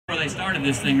Before they started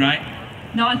this thing, right?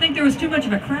 No, I think there was too much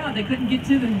of a crowd. They couldn't get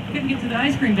to the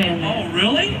ice cream van there. Oh,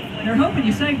 really? They're hoping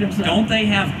you saved them some. Don't they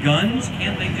have guns?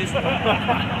 Can't they just... Well,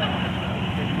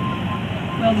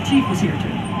 the chief was here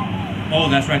too. Oh,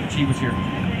 that's right, the chief was here.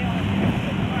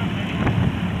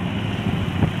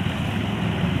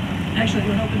 Actually,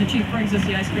 we're hoping the chief brings us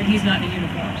the ice cream. He's not in a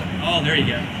uniform. Oh, there you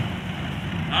go. All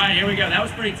right, here we go. That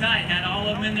was pretty tight. Had all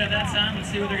of them in there that time. Let's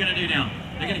see what they're going to do now.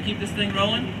 They're going to keep this thing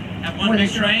rolling. Have one big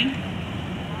train.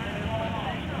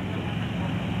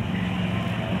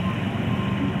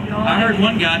 I heard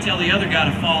one guy tell the other guy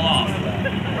to fall off.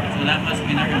 So that must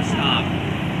mean they're going to stop.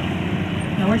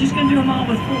 No, we're just going to do them all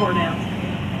with 4 now.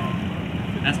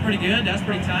 That's pretty good. That's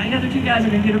pretty tight. The other 2 guys are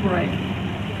going to get a break.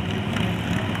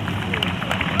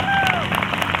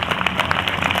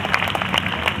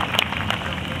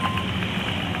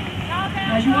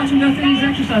 As you watch them go through these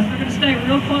exercises, they're going to stay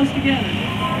real close together.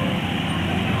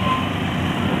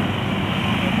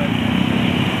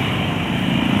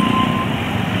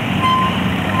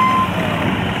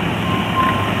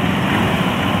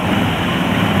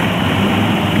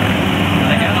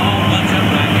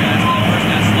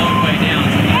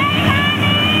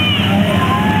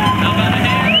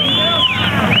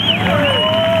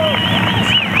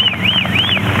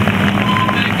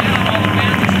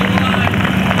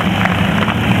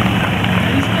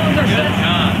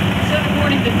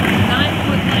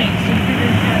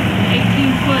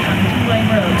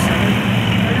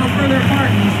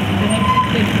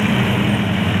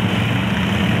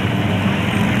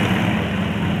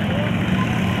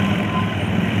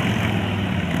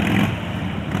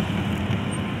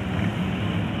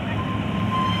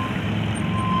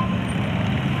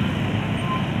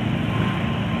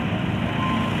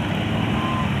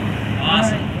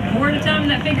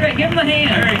 That figure 8. Give them a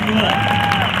hand. Very cool.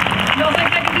 Y'all think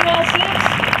they can do all 6?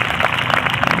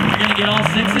 You're going to get all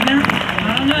 6 in there?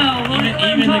 I don't know.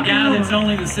 Even the guy that's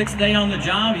only the 6th day on the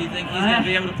job, you think he's going to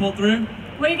be able to pull through?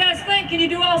 What do you guys think? Can you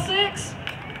do all 6?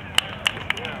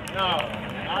 No.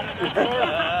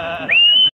 Not